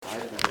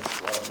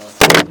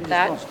just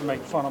that. wants to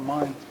make fun of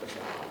mine.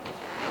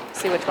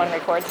 See which one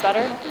records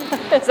better?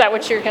 Is that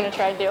what you're going to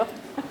try and do?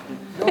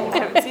 I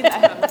haven't seen that. I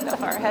haven't looked that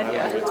far ahead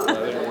yet.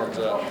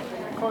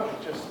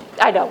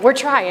 I know, we're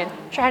trying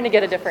to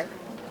get a different.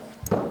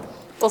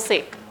 We'll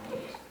see.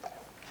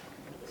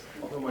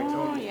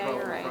 Oh, yeah,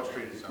 you're right.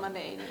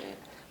 Monday, 8 to 8.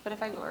 But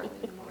if I go early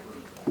in the morning,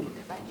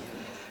 if I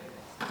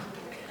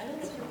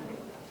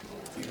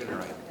You gonna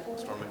ride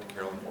Storm into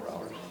Carroll in 4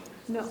 hours?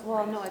 no,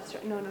 well, no, it's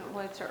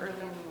well, it's early in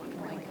the morning,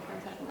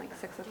 like like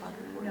 6 o'clock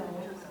in the morning.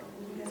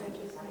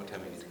 What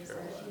time you get to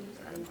Carroll?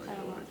 I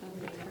don't know what time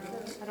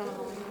it is. I don't know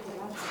how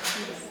long it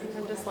is.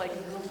 I'm just like,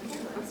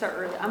 let's start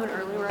early. I'm an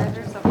early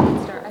riser, so if we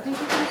can start, I think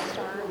we can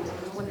start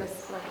when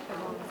this, like, as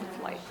long as it's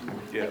light.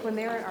 Yeah. Like when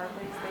they were at our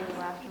place, they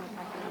left and were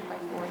packing up by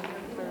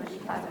 4:30,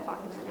 5 o'clock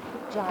in the morning.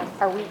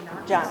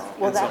 John,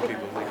 will And some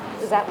people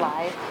leave. is that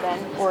live then,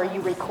 or are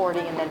you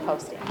recording and then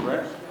posting?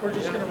 We're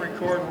just gonna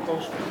record and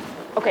post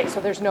it. Okay,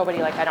 so there's nobody,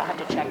 like, I don't have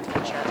to check to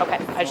make sure. Okay,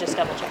 I was just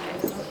double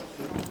checking.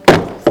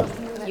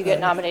 You get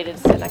nominated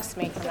to sit next to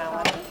me from now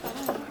on.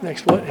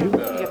 Next what? Who?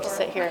 You have to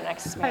sit here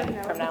next to me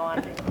from now on.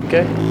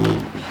 Okay.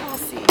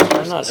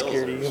 I'm not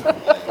scared of you.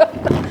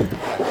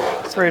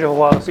 Afraid of a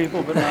lot of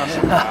people, but not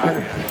him. I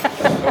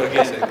would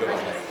guess I'd go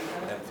with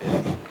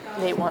that.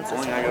 Nate wants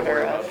us to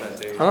order a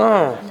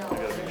Oh, I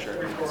gotta make sure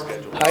everything's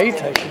scheduled.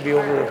 height, I should be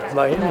over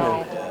by him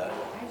then.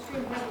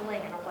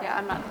 Yeah,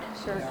 I'm not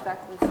sure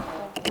exactly.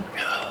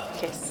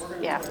 case,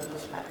 yeah.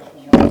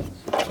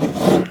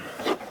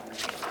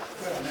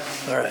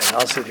 All right,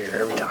 I'll sit here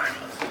every time.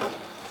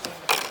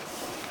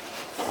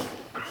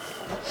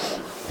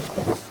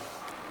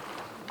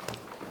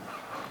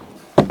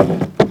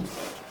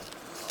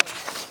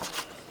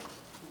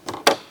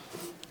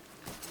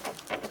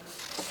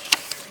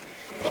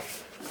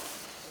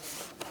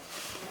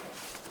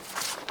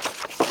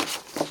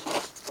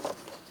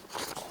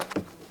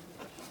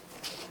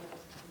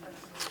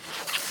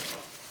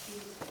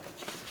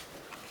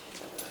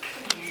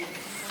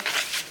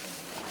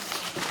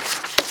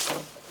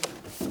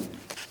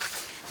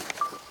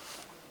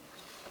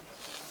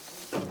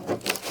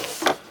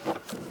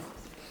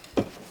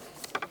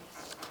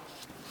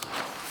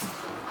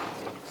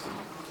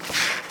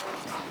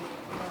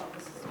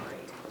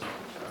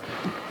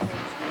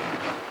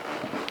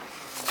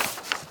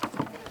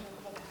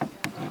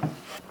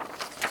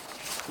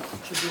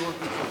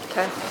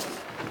 Okay.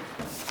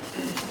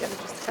 Give it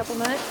just a couple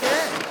minutes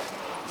here.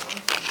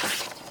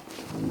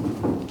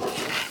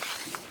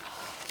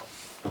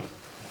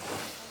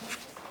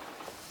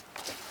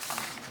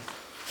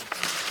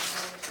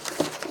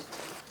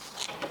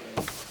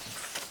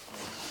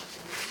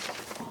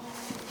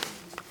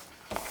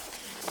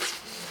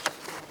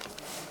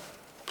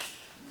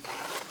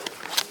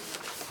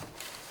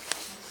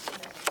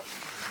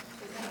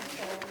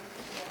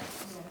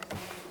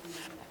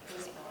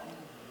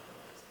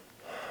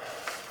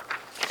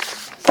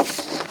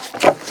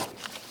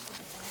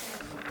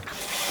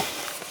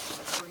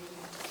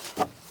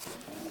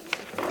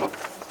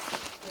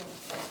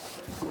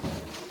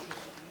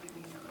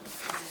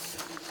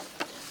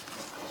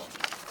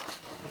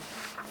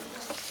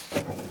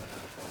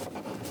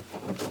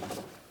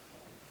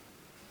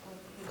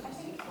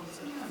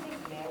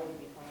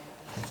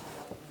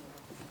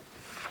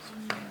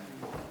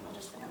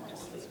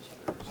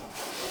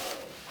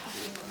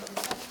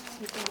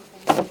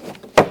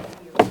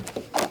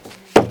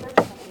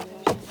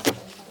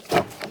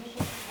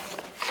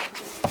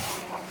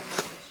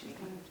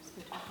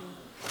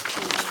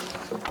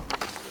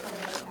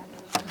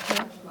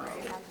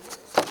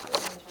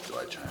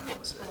 July China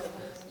was it?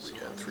 So you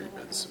had 3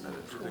 bids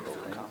submitted for the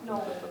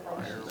vote.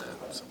 Prior to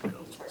that, somebody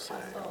else will say,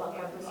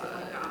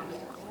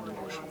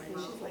 motion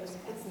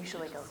we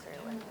Usually go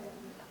through it.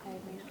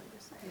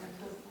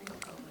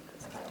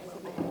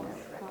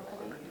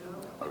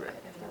 Okay.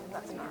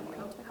 That's normally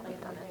how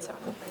we've done it, so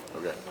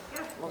Okay.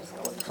 we'll just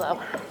go with the flow.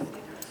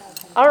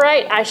 All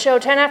right, I show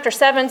 10 after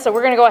 7, so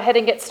we're going to go ahead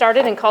and get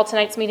started and call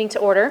tonight's meeting to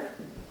order.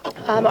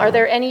 Are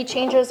there any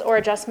changes or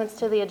adjustments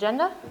to the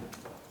agenda?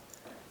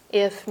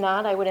 If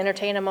not, I would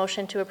entertain a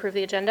motion to approve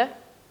the agenda.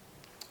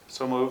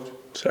 So moved.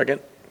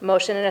 Second?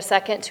 Motion and a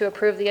second to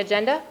approve the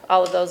agenda.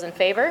 All of those in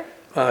favor?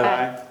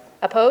 Aye.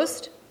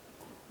 Opposed?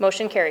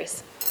 Motion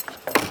carries.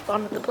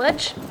 On with the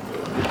pledge.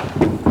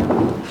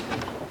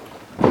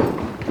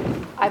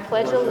 I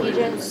pledge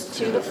allegiance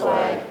to the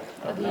flag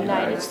of the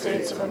United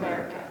States of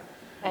America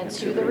and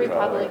to the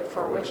republic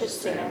for which it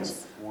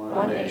stands,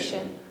 one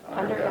nation,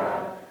 under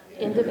God,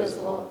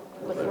 indivisible,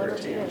 with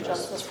liberty and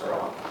justice for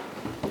all.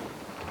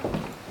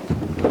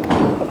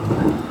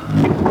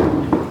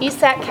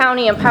 ESC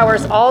County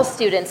empowers all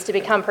students to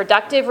become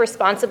productive,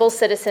 responsible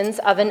citizens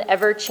of an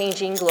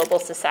ever-changing global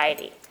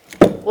society.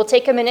 We'll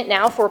take a minute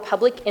now for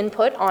public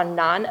input on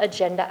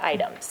non-agenda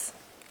items.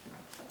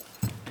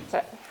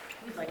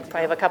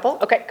 Probably have a couple.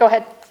 Okay, go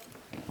ahead.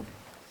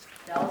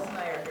 Dallas and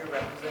I are here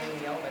representing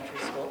the elementary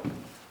school,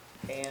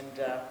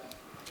 and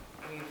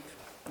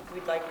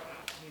we'd like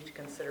you to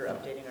consider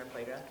updating our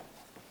playground.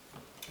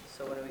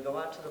 So when we go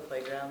out to the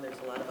playground, there's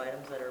a lot of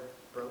items that are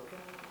broken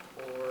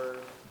or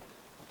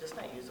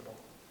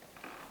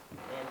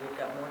we've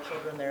got more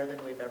children there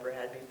than we've ever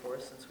had before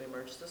since we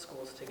merged the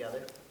schools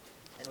together.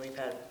 And we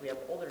have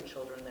older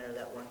children there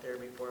that weren't there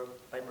before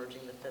by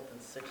merging the 5th and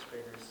 6th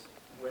graders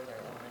with our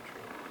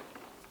elementary.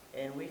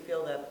 And we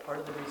feel that part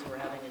of the reason we're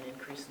having an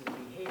increase in the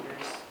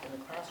behaviors in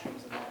the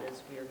classrooms and that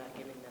is we are not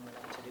giving them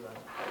enough to do on the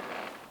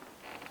playground.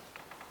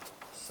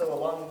 So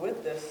along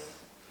with this,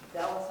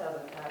 Dallas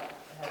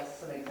has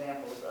some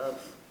examples of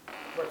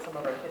what some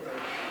of our kids are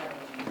having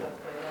to use on the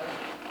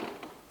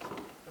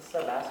playground. The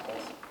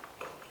sub-asphalts.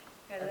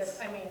 And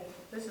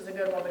this is a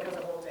good one because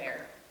it holds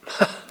air.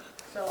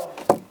 So.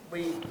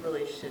 We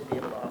really should be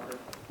able to offer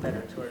better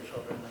to our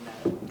children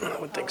than that. I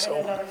would think And so.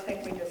 another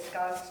thing we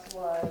discussed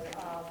was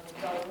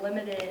the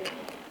limited,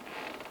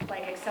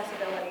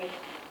 accessibility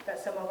that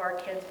some of our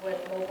kids with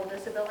mobile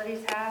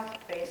disabilities have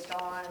based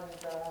on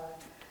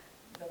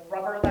the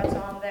rubber that's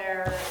on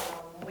there.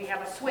 We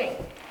have a swing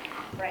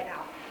right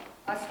now,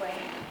 a swing,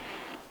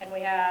 and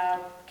we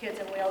have kids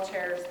in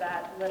wheelchairs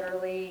that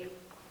literally,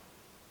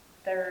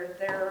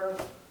 they're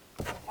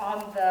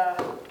on the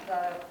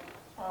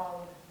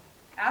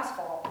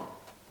asphalt,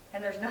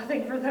 and there's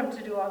nothing for them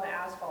to do on the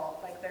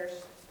asphalt.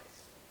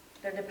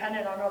 They're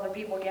dependent on other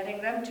people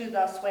getting them to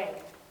the swing.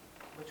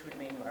 Which would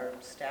mean our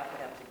staff would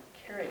have to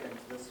carry them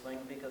to the swing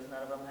because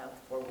none of them have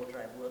four-wheel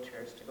drive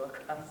wheelchairs to go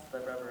across the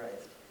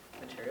rubberized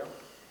material.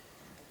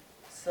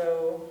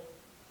 So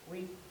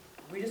we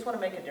just want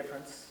to make a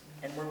difference,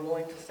 and we're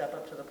willing to step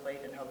up to the plate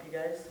and help you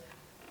guys.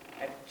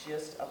 I've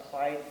just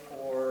applied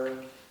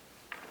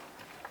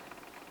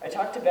I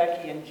talked to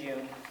Becky in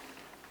June,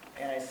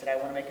 and I said, I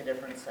want to make a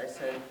difference. I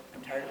said,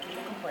 I'm tired of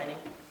people complaining.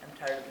 I'm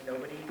tired of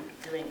nobody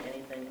doing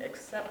anything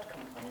except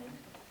complaining.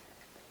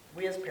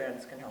 We as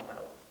parents can help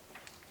out.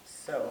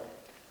 So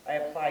I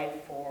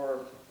applied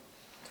for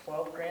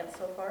 12 grants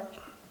so far.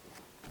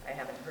 I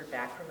haven't heard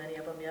back from any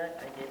of them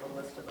yet. I gave a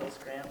list of those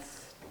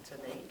grants to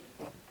Nate,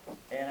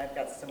 and I've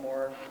got some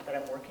more that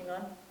I'm working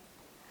on.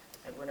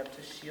 I went up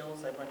to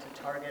Shields, I went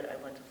to Target,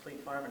 I went to Fleet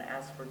Farm and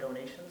asked for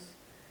donations.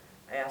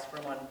 I asked for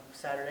them on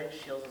Saturday.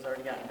 Shields has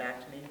already gotten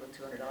back to me with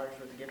 $200 worth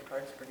of gift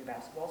cards for new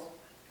basketballs.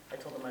 I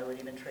told them I would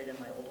even trade in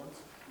my old ones.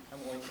 I'm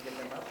willing to give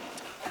them up.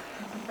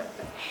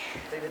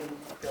 They didn't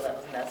feel that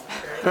was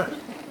necessary.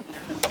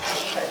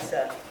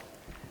 But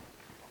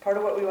part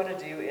of what we want to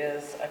do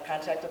is I've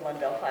contacted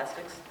Lundell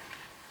Plastics,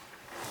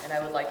 and I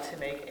would like to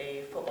make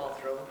a football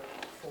throw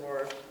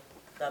for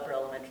the upper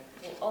elementary,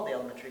 all the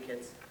elementary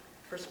kids.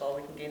 First of all,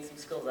 we can gain some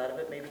skills out of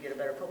it, maybe get a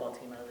better football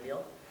team out of the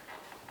deal.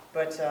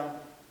 But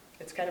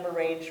it's kind of a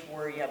range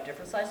where you have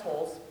different size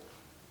holes.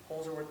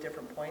 Holes are worth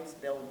different points.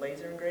 They'll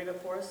laser engrave it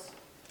for us.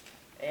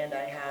 And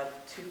I have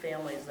 2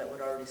 families that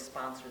would already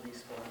sponsor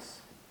these for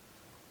us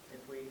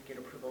if we get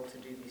approval to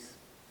do these.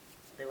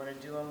 They want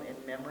to do them in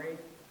memory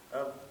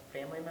of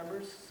family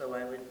members, so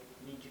I would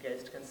need you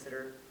guys to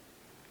consider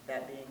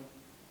that being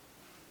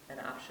an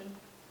option.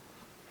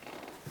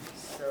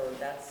 So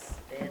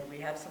and we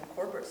have some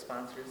corporate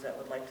sponsors that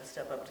would like to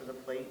step up to the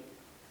plate.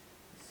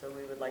 So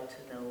we would like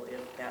to know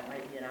if that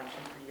might be an option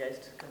for you guys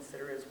to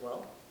consider as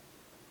well.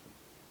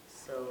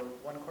 So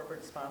one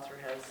corporate sponsor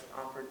has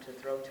offered to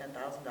throw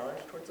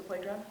 $10,000 towards the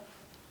playground.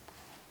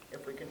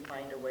 If we can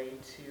find a way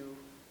to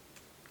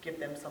give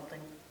them something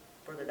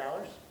for their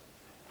dollars.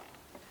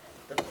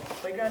 The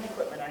playground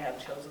equipment I have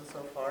chosen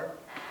so far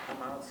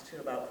amounts to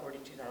about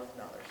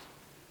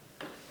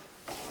 $42,000.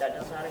 That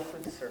does not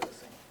include the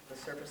surfacing. The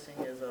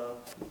surfacing is a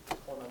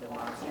whole other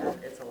monster.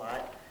 It's a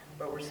lot.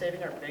 But we're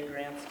saving our big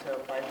grants to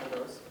apply for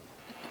those.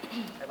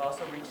 I've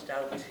also reached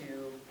out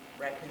to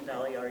Raccoon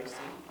Valley REC.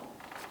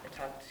 I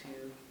talked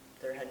to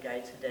their head guy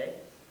today.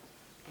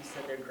 He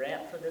said their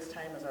grant for this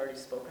time is already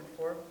spoken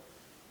for.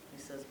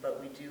 He says,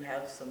 but we do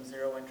have some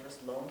zero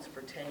interest loans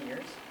for 10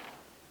 years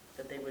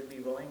that they would be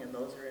willing, and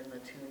those are in the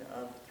tune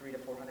of $300,000 to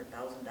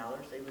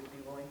 $400,000 they would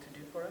be willing to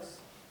do for us.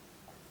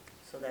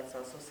 So that's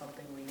also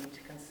something we need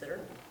to consider.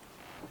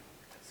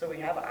 So we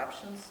have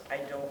options. I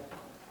don't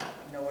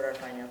know what our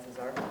finances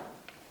are.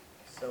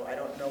 So I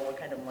don't know what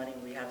kind of money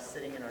we have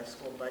sitting in our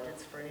school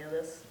budgets for any of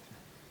this.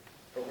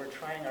 But we're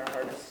trying our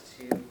hardest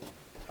to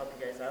help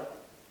you guys out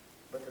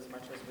with as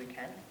much as we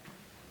can.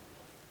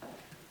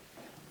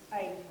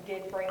 I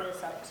did bring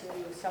this up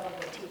to some of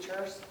the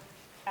teachers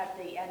at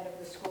the end of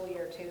the school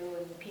year too,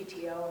 and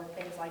PTO and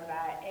things like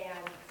that,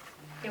 and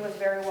it was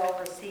very well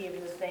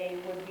received as they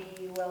would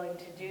be willing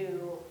to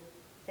do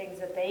things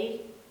that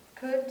they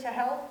could to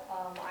help.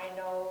 I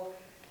know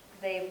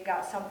they've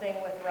got something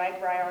with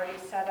RAGBRAI already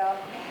set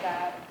up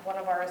that one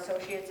of our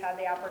associates had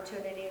the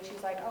opportunity, and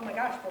she's like, oh my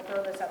gosh, we'll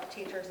throw this up to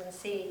teachers and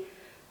see.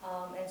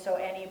 And so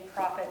any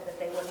profit that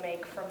they would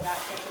make from that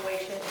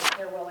situation,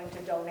 they're willing to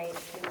donate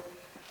to.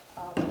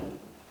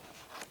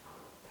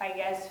 I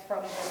guess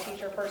from the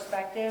teacher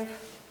perspective,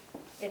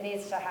 it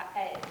needs to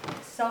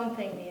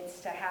something needs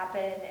to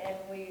happen, and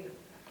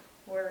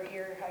we're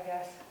here, I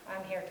guess,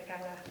 I'm here to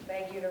kind of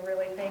beg you to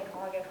really think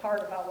long and hard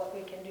about what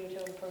we can do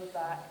to improve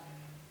that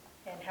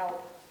and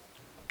help,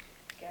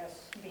 I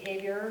guess,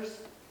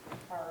 behaviors,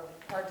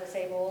 our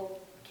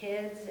disabled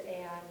kids,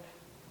 and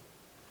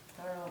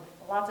I don't know,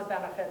 lots of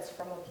benefits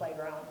from a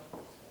playground.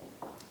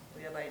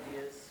 We have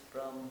ideas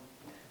from,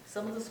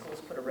 some of the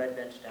schools put a red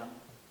bench down.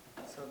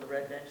 So the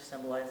red bench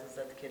symbolizes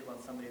that the kid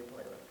wants somebody to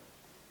play with.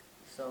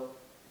 So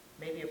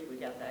maybe if we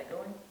got that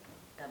going,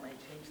 that might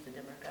change the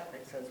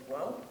demographics as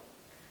well.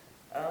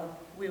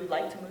 We would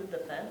like to move the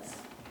fence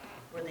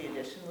where the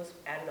addition was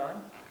added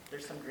on.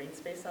 There's some green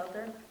space out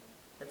there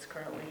that's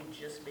currently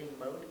just being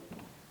mowed.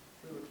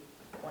 We would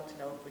want to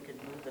know if we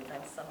could move the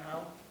fence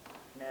somehow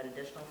and add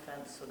additional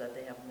fence so that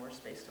they have more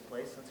space to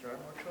play since there are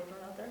more children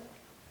out there.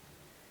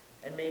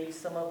 And maybe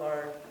some of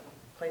our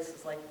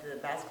places like the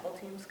basketball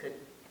teams could,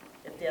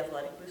 if the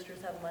athletic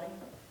boosters have money,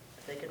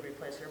 if they could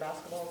replace their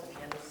basketballs and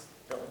hand us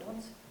the old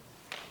ones.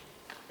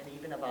 And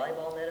even a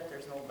volleyball net, if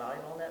there's an old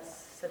volleyball net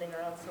sitting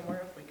around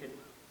somewhere, if we could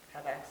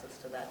have access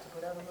to that to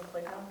put out on the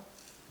playground.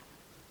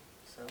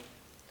 So,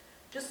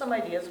 just some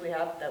ideas we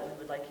have that we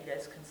would like you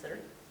guys to consider.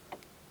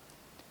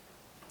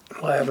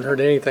 Well, I haven't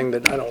heard anything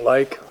that I don't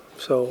like.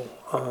 So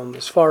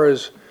as far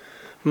as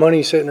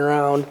money sitting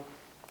around,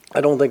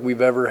 I don't think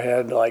we've ever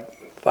had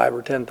like $5,000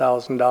 or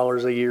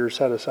 $10,000 a year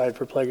set aside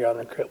for playground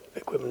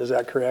equipment. Is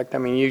that correct? I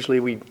mean, usually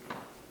we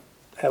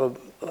have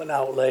an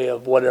outlay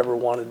of whatever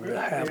wanted to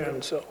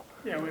happen. So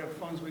Yeah, we have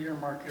funds we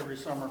earmark every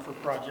summer for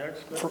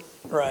projects, but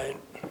right,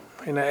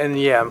 and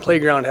yeah, and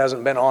playground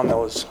hasn't been on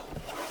those.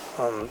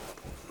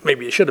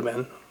 Maybe it should have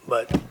been,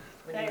 but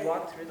When you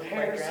walk through the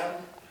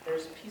playground,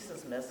 there's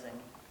pieces missing.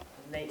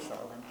 Nate saw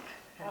them.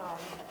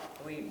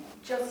 We,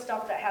 Just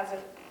stuff that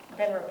hasn't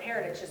been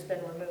repaired, it's just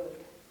been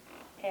removed.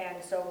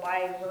 And so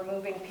by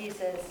removing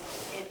pieces,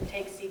 it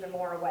takes even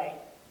more away.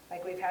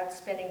 Like we've had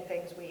spinning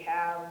things, we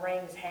have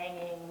rings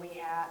hanging,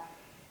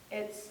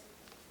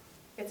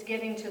 it's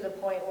getting to the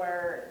point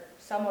where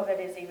some of it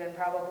is even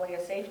probably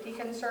a safety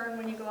concern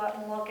when you go out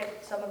and look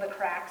at some of the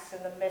cracks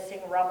and the missing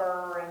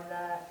rubber and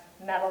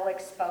the metal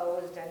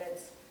exposed, and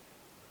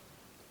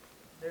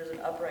there's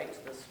an upright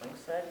to the swing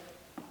set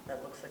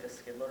that looks like a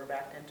skid loader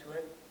backed into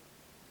it.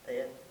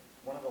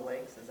 One of the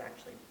legs is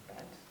actually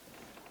bent.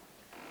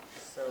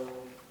 So,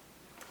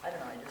 I don't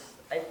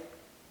know,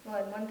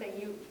 well, and one thing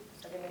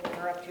I didn't mean to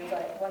interrupt you,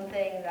 but one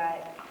thing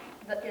that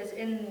is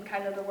in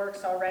kind of the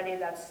works already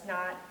that's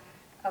not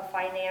a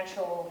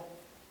financial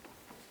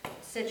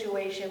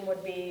situation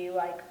would be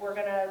like, we're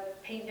gonna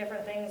paint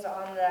different things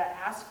on the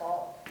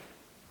asphalt,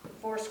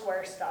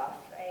 Foursquare stuff,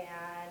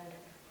 and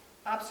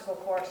obstacle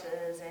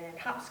courses, and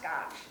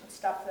hopscotch, and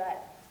stuff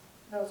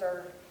those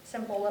are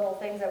simple little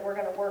things that we're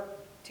gonna work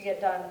to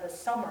get done this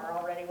summer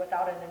already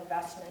without an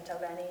investment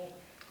of any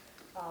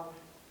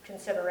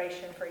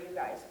consideration for you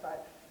guys,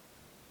 but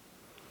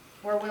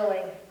we're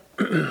willing,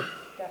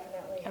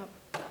 definitely.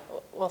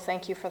 Well,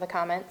 thank you for the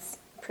comments.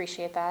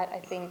 Appreciate that. I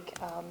think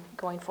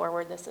going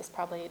forward, this is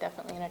probably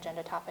definitely an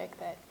agenda topic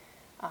that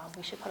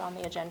we should put on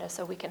the agenda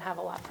so we can have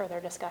a lot further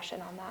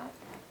discussion on that,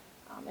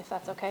 if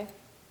that's okay.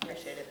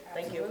 appreciate it.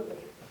 Thank you.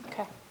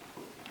 Okay,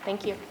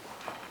 thank you.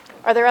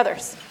 Are there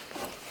others?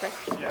 Rick?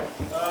 Yeah,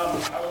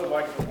 I would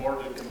like the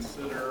board to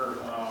consider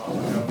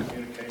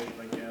communication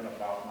again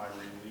about my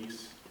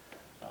release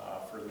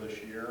for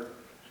this year.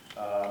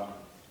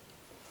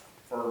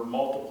 For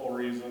multiple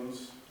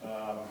reasons,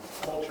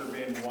 culture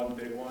being one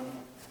big one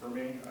for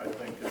me. I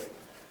think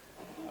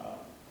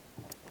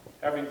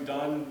having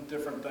done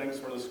different things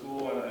for the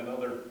school and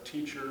other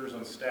teachers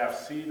and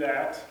staff see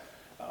that,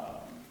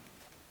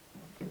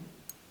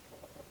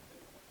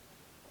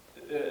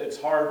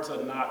 it's hard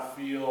to not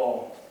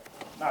feel,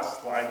 not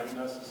slighted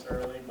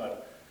necessarily,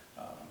 but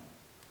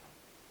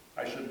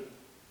I should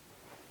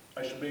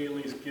be at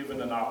least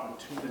given an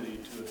opportunity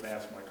to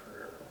advance my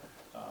career.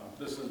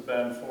 This has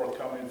been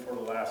forthcoming for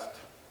the last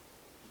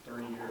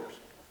 3 years.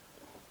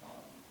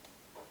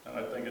 And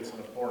I think it's an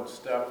important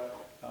step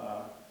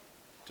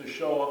to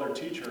show other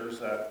teachers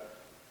that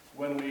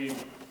when we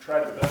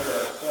try to better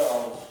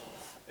ourselves,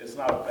 it's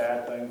not a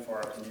bad thing for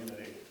our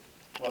community,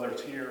 whether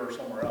it's here or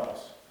somewhere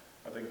else.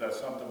 I think that's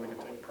something we can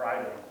take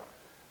pride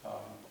in.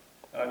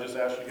 And I just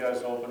ask you guys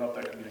to open up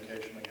that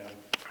communication again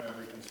and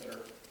reconsider.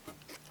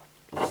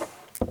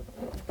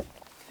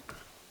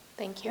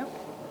 Thank you.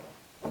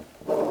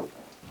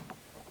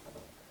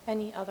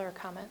 Any other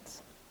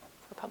comments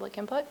for public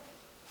input?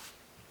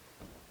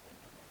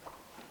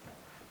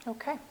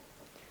 Okay.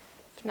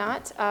 If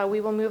not, we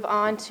will move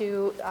on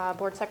to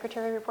board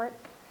secretary report.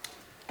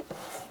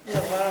 yeah,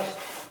 last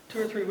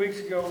 2 or 3 weeks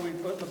ago, we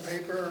put in the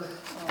paper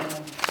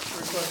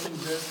requesting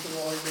bids for the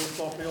Wally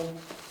baseball field.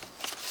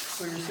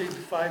 We received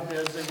 5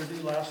 bids. They were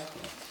due last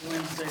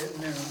Wednesday at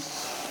noon.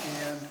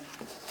 And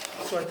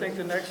so I think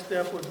the next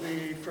step would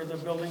be for the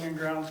Building and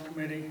Grounds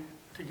Committee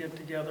to get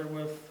together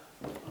with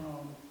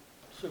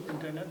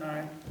Superintendent and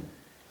I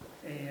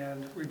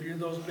and review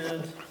those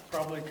bids,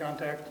 probably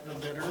contact the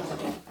bidders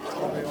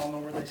so they all know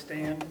where they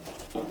stand.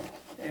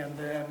 And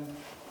then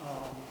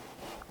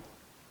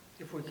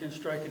if we can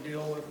strike a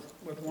deal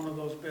with one of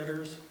those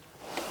bidders,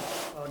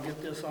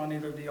 get this on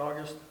either the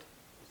August,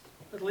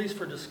 at least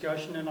for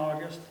discussion in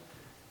August,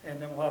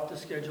 and then we'll have to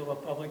schedule a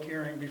public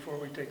hearing before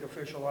we take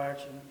official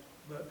action.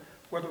 But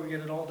whether we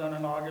get it all done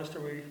in August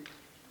or we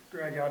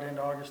drag out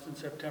into August and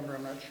September,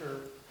 I'm not sure.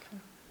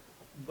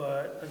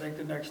 But I think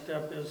the next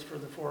step is for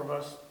the four of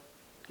us,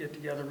 get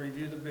together,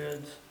 review the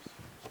bids,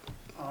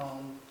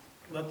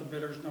 let the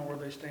bidders know where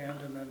they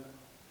stand, and then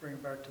bring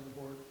it back to the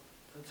board.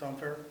 Does that sound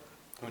fair?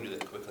 Can we do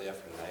that quickly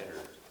after tonight,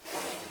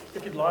 or?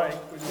 If you'd like,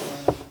 we can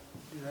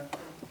do that.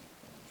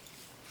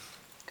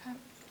 Okay.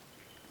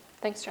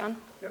 Thanks, John.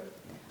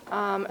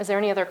 Yep. Is there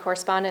any other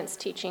correspondence,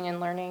 teaching and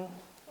learning,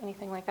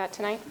 anything like that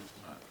tonight?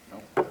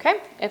 No.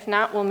 Okay, if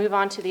not, we'll move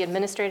on to the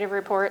administrative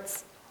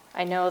reports.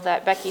 I know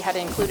that Becky had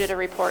included a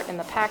report in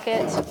the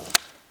packet.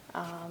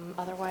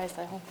 Otherwise,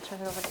 I will turn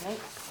it over to Nate.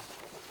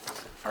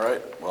 All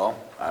right, well,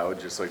 I would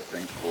just like to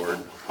thank the board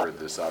for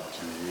this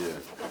opportunity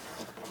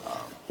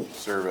to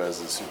serve as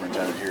the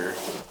superintendent here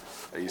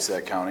at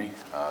ESC County,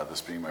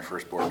 this being my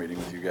first board meeting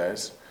with you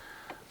guys.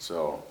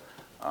 So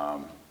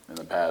in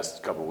the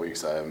past couple of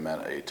weeks, I have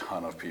met a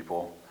ton of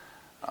people,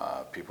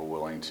 people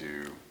willing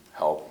to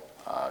help,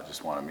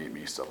 just want to meet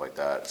me, stuff like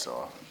that. So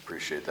I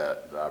appreciate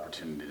that, the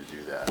opportunity to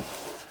do that.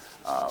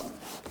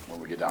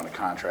 When we get down to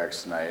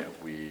contracts tonight,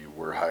 we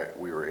were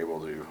able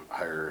to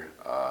hire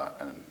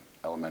an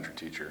elementary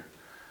teacher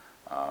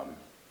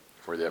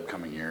for the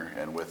upcoming year,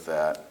 and with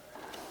that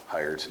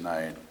hire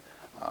tonight,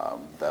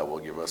 that will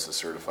give us a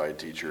certified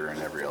teacher in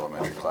every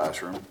elementary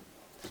classroom.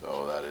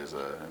 So that is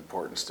an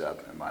important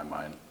step in my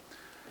mind.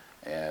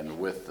 And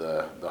with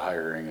the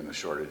hiring and the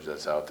shortage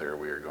that's out there,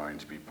 we are going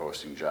to be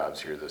posting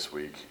jobs here this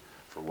week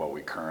for what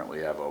we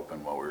currently have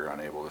open, what we were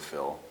unable to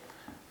fill,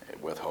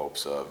 with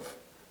hopes of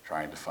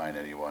trying to find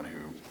anyone who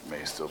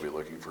may still be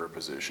looking for a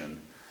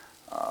position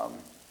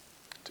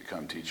to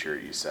come teach here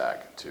at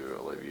ESAC to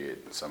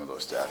alleviate some of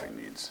those staffing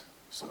needs.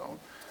 So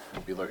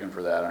be looking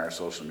for that on our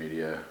social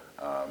media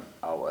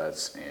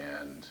outlets,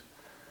 and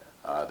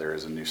there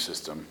is a new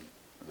system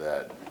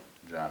that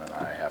John and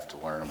I have to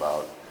learn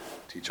about.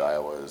 Teach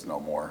Iowa is no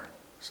more,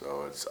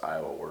 so it's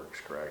Iowa Works,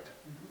 correct?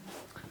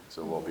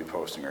 So we'll be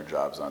posting our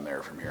jobs on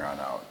there from here on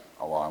out,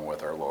 along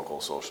with our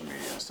local social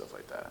media and stuff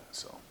like that.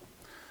 So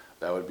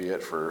that would be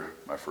it for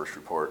my first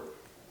report.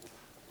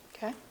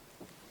 Okay,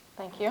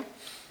 thank you.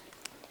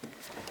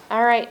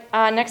 All right,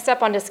 next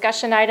up on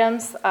discussion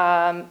items,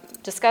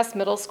 discuss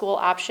middle school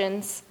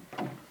options.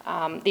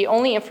 The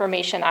only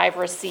information I've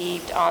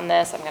received on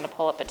this, I'm going to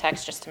pull up a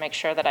text just to make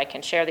sure that I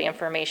can share the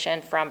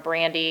information from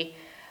Brandy.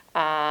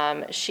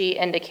 She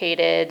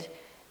indicated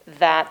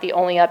that the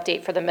only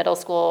update for the middle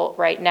school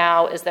right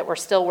now is that we're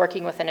still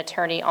working with an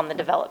attorney on the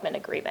development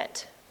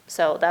agreement.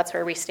 So that's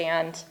where we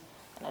stand,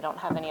 and I don't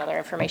have any other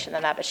information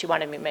than that, but she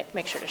wanted me to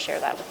make sure to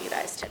share that with you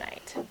guys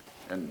tonight.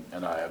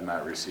 And I have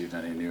not received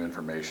any new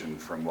information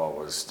from what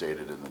was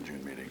stated in the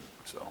June meeting,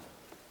 so.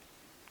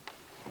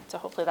 So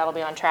hopefully that'll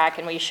be on track,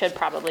 and we should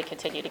probably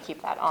continue to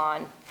keep that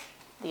on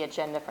the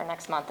agenda for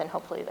next month, and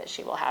hopefully that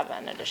she will have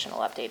an additional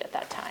update at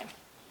that time.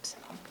 So.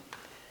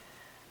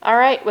 All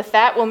right, with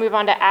that, we'll move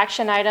on to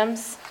action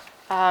items.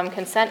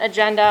 Consent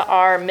agenda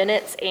are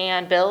minutes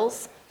and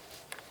bills.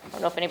 I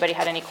don't know if anybody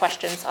had any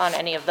questions on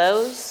any of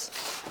those.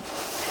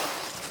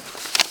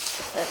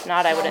 If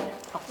not, I would.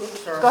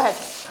 Oops, sorry. Go ahead.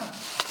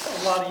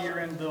 A lot of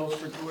year-end bills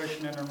for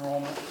tuition and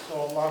enrollment, so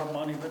a lot of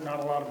money, but not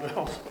a lot of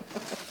bills.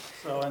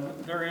 So,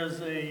 and there is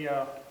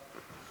a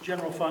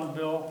general fund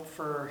bill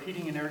for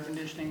heating and air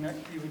conditioning that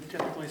you would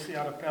typically see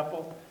out of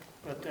PEPL,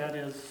 but that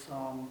is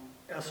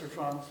ESSER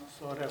funds,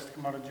 so it has to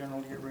come out of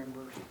general to get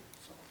reimbursed.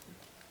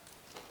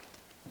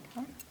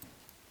 So.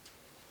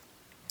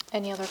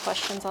 Any other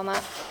questions on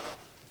that?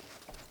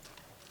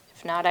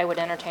 If not, I would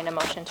entertain a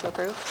motion to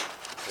approve.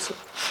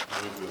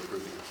 Move to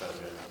approve the consent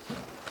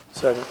agenda.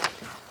 Second.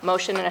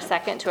 Motion and a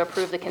second to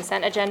approve the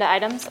consent agenda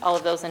items. All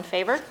of those in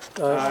favor?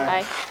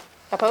 Aye.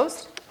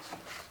 Opposed?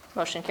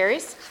 Motion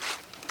carries.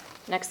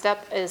 Next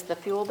up is the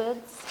fuel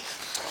bids.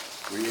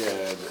 We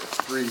had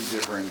 3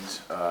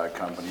 different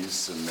companies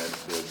submit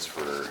bids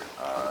for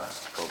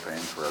propane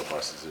for our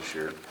buses this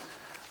year.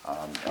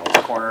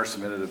 Ellis Corner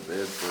submitted a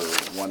bid for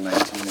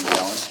 $1.19 a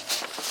gallon,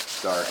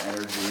 Star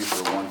Energy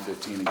for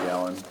 $1.15 a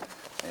gallon,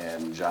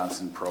 and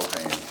Johnson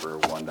Propane for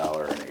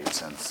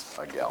 $1.08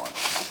 a gallon.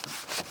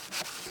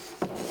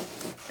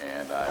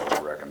 And I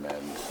would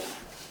recommend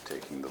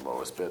taking the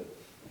lowest bid.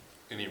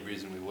 Any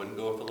reason we wouldn't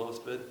go with the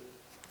lowest bid?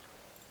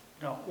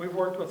 No, we've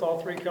worked with all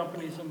 3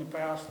 companies in the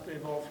past.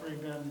 They've all 3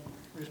 been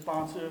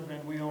responsive,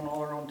 and we own all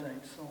our own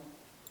tanks, so.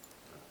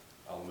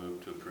 I'll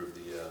move to approve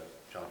the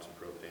Johnson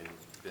propane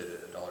bid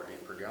at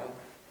 $1.08 per gallon.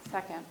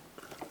 Second.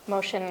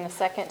 Motion and a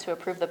second to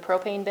approve the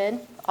propane bid.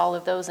 All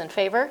of those in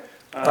favor?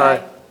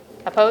 Aye.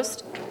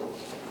 Opposed?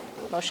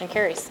 Motion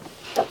carries.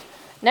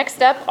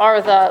 Next up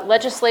are the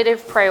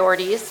legislative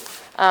priorities.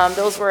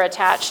 Those were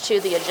attached to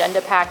the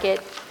agenda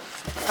packet.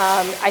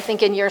 I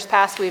think in years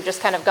past, we've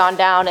just kind of gone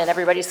down and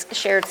everybody's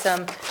shared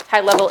some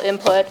high-level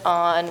input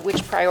on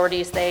which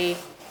priorities they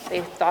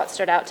thought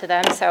stood out to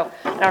them. So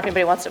I don't know if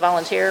anybody wants to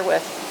volunteer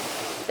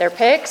with their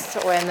picks,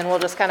 and then we'll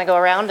just kind of go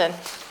around and.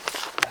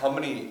 How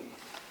many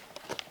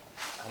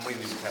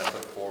did you kind of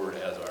put forward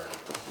as our?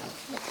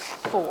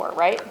 4,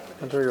 right?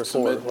 3 or 4,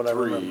 Submit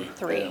whatever. 3,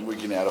 3. and we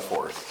can add a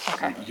 4th.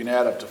 Okay. You can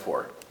add up to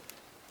 4.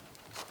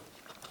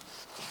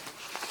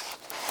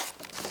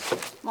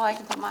 Well, I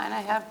can put mine.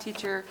 I have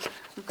teacher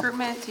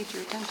recruitment, teacher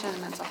retention, and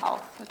mental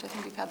health, which I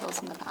think we've had those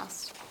in the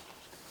past.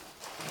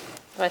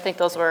 So I think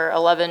those were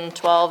 11,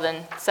 12,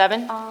 and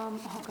 7. Oh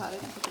God, I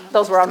didn't put the number.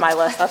 Those were on my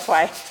list, that's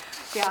why.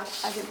 Yeah,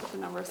 I didn't put the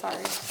number, sorry.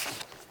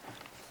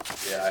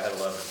 Yeah, I had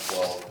 11,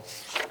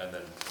 12, and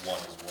then 1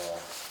 as well.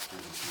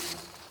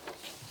 Students.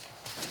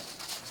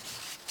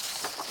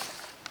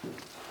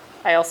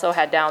 I also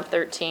had down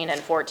 13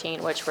 and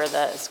 14, which were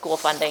the school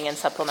funding and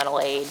supplemental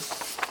aid.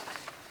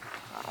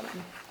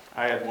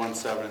 I had 1,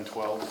 7, and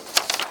 12.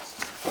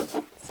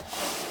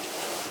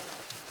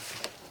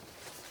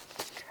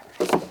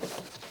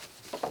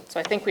 So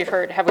I think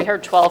have we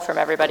heard 12 from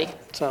everybody?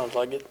 Sounds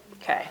like it.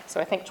 Okay,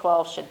 so I think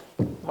 12 should,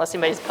 unless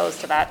anybody's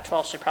opposed to that,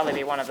 12 should probably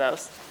be one of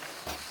those.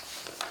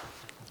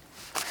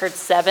 Heard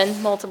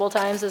 7 multiple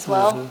times as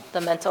well,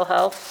 the mental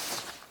health.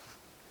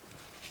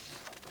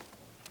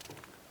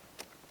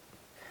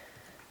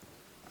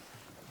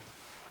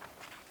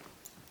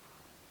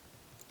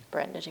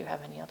 Brent, did you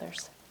have any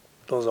others?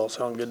 Those all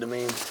sound good to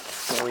me.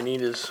 What we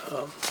need is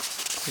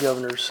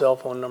governor's cell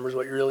phone number is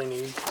what you really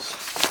need.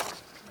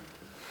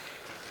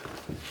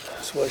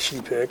 That's what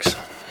she picks.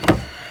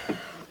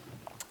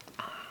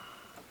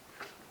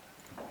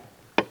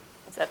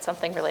 Is that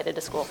something related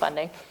to school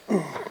funding?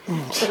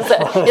 Is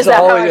that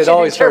how I It should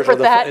always starts interpret with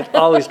that? it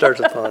always starts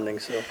with funding,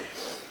 so.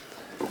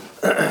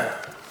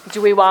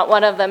 Do we want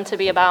one of them to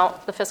be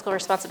about the fiscal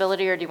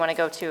responsibility, or do you want to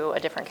go to a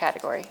different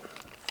category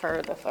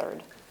for the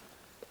third?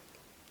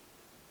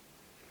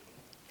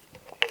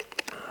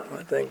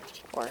 I think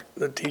Or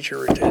the teacher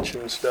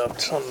retention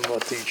stuff, something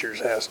about teachers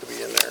has to be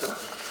in there.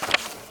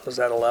 Was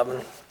that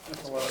 11?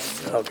 That's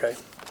 11. Okay,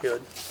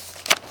 good.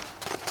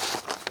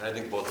 And I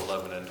think both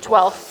 11 and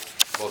 12.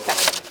 Both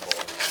 11 and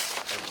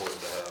 12 are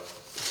important to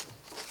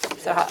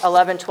have. So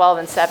 11, 12,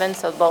 and 7,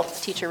 so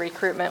both teacher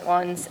recruitment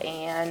ones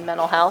and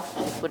mental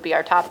health would be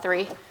our top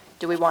 3.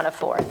 Do we want a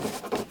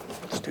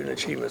 4th? Student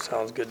achievement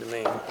sounds good to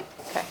me.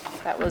 Okay,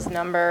 that was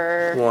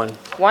number 1.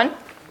 1?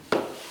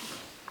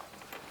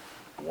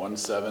 1,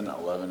 7,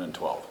 11, and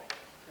 12.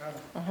 Got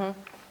it.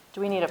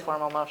 Do we need a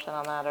formal motion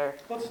on that, or?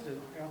 Let's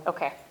do, yeah.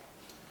 Okay.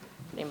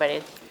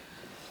 Anybody?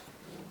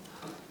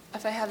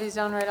 If I have these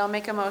down right, I'll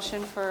make a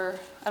motion for,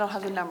 I don't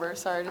have the number,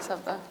 sorry, I just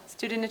have the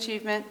student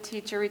achievement,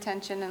 teacher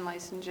retention and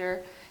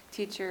licensure,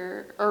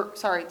 teacher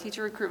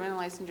recruitment and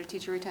licensure,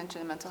 teacher retention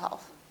and mental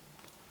health.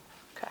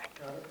 Okay.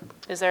 Got it.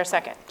 Is there a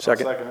second?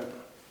 Second.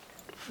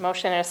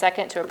 Motion and a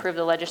second to approve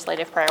the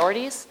legislative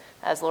priorities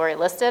as Lori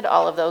listed.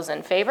 All of those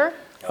in favor?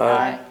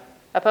 Aye.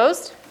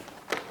 Opposed?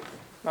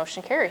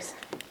 Motion carries.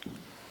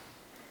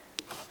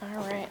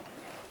 All right,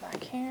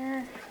 back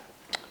here.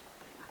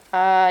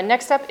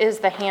 Next up is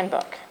the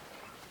handbook.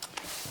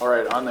 All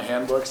right, on the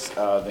handbooks,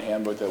 the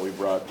handbook that we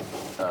brought to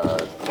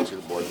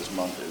the board this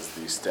month is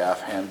the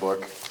staff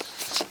handbook,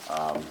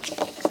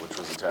 which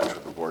was attached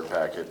with the board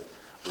packet.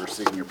 We're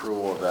seeking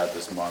approval of that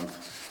this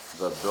month.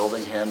 The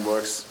building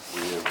handbooks,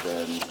 we have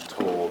been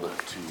told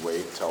to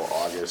wait till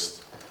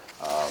August.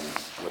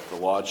 With the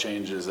law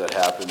changes that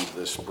happened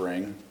this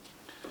spring,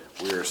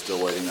 we are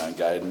still waiting on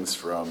guidance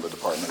from the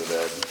Department of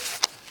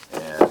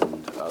Ed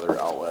and other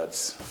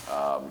outlets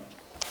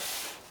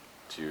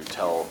to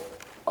tell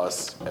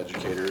us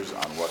educators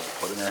on what to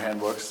put in our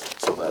handbooks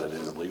so that it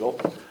is legal.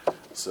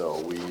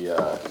 So we,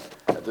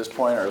 at this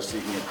point, are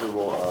seeking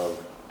approval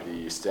of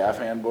the staff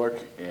handbook,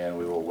 and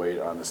we will wait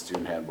on the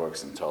student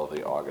handbooks until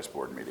the August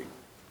board meeting.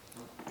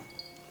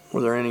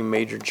 Were there any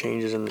major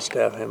changes in the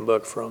staff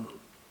handbook from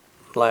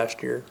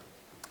last year?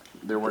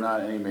 There were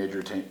not any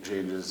major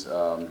changes.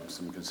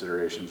 Some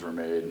considerations were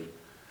made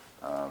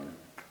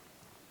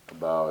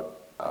about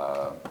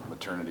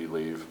maternity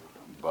leave,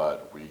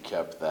 but we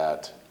kept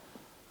that.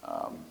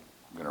 I'm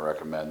going to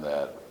recommend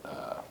that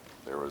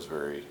there was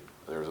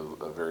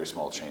a very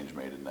small change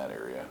made in that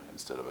area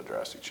instead of a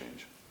drastic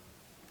change.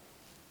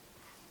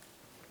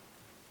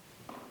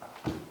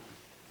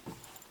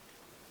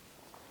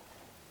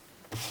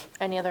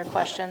 Any other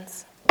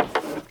questions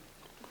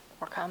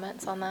or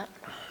comments on that?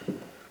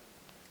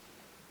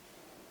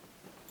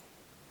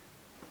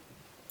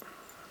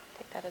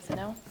 Take that as a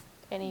no.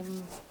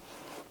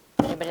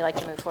 Anybody like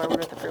to move forward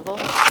with approval?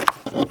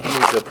 Move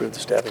to approve the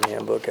staffing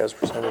handbook as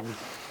presented.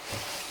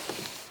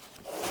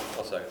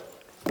 I'll second.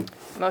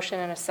 Motion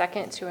and a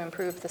second to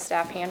improve the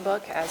staff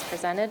handbook as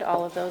presented.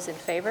 All of those in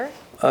favor?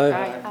 Aye.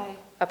 Aye.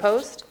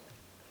 Opposed?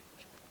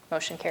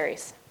 Motion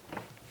carries.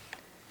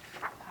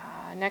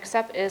 Next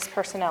up is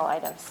personnel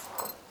items.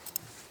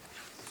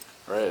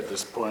 All right, at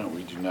this point,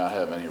 we do not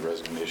have any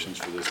resignations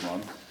for this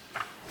month,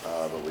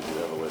 but we do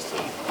have a list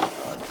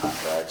of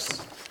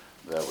contracts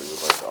that we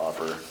would like to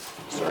offer,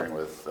 starting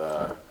with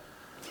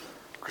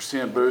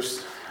Christina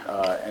Boost,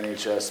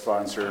 NHS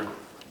sponsor,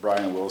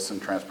 Brian Wilson,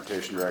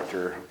 Transportation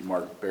Director,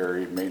 Mark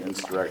Berry,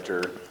 Maintenance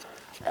Director,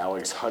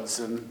 Alex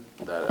Hudson,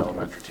 that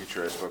elementary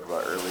teacher I spoke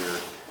about earlier,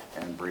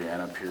 and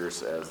Brianna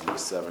Pierce as the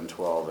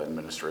 712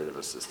 Administrative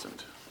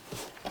Assistant.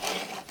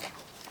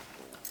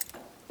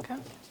 Okay.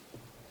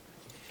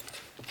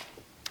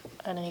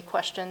 And any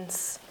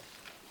questions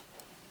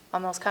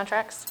on those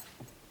contracts?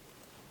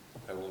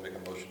 I will make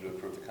a motion to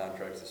approve the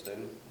contracts as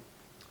stated.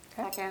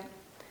 Second.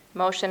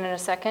 Motion and a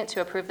second to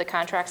approve the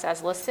contracts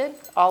as listed.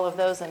 All of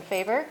those in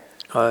favor?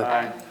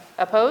 Aye.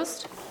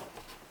 Opposed?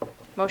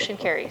 Motion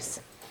carries.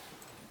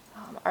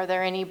 Are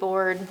there any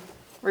board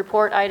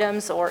report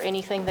items or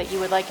anything that you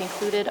would like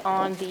included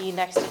on the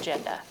next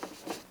agenda?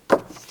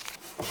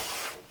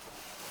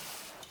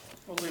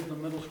 We'll leave the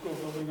middle school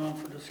building on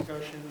for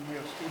discussion. We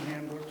have student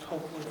handbooks,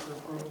 hopefully for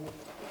approval.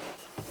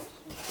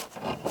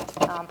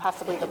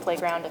 Possibly the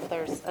playground if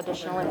there's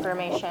additional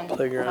information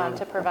Playground.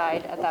 to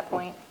provide at that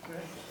point.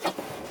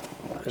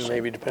 And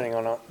maybe depending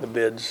on the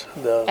bids,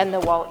 And the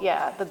wall,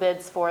 yeah, the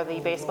bids for the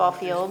baseball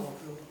field.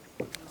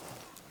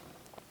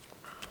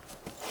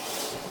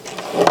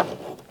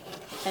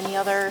 Any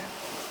other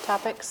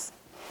topics?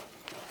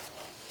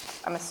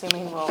 I'm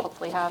assuming we'll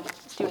hopefully have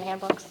student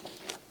handbooks.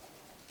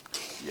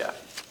 Yeah,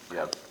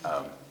 yep.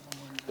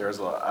 There's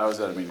a lot, I was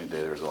at a meeting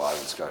today, there was a lot of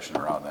discussion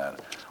around that.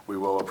 We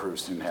will approve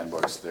student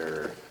handbooks.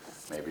 There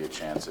may be a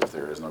chance, if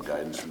there is no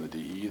guidance from the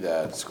DE,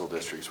 that school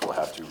districts will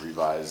have to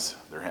revise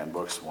their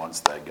handbooks once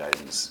that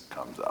guidance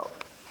comes out.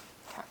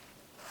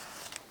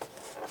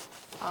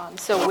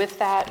 So with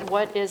that,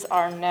 what is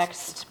our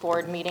next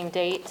board meeting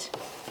date?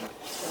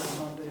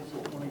 Monday's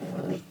the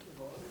 21st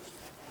of August.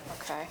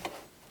 Okay.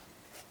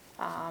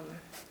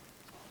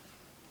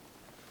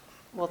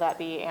 Will that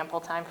be ample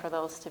time for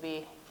those to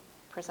be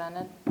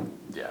presented?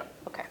 Yeah,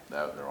 Okay,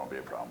 there won't be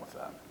a problem with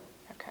that.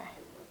 okay.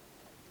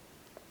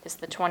 Does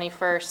the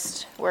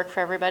 21st work for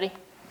everybody?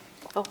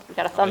 Oh, we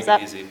got a thumbs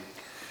up. Make it easy.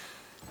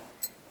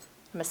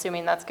 I'm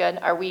assuming that's good.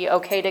 Are we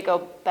okay to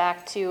go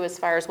back to, as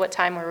far as what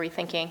time were we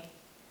thinking?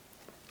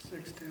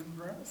 6:10,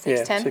 Brett? yeah,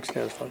 6:10? 6:10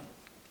 is fine.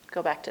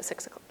 Go back to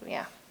 6 o'clock,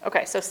 yeah.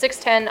 Okay, so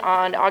 6:10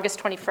 on August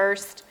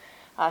 21st,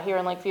 here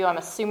in Lakeview. I'm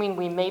assuming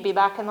we may be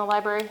back in the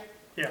library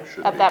Yeah.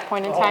 Should at be. that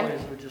point in The time?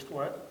 hallways are just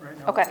wet right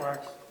now. Okay.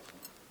 Wax.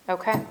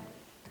 Okay.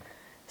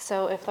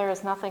 So if there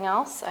is nothing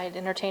else, I'd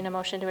entertain a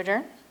motion to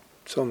adjourn.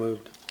 So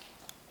moved.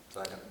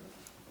 Second.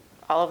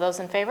 All of those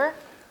in favor?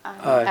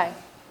 Aye.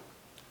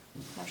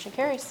 Motion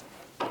carries.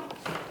 All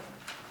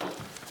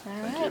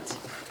right.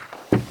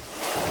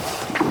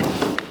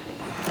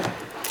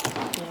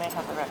 You may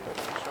have the record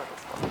of the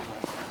shortest one.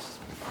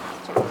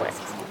 Too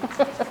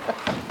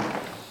quick.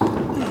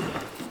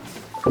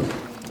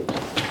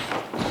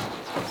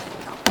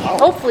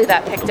 Hopefully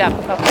that picked up,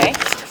 okay?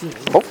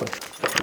 Hopefully.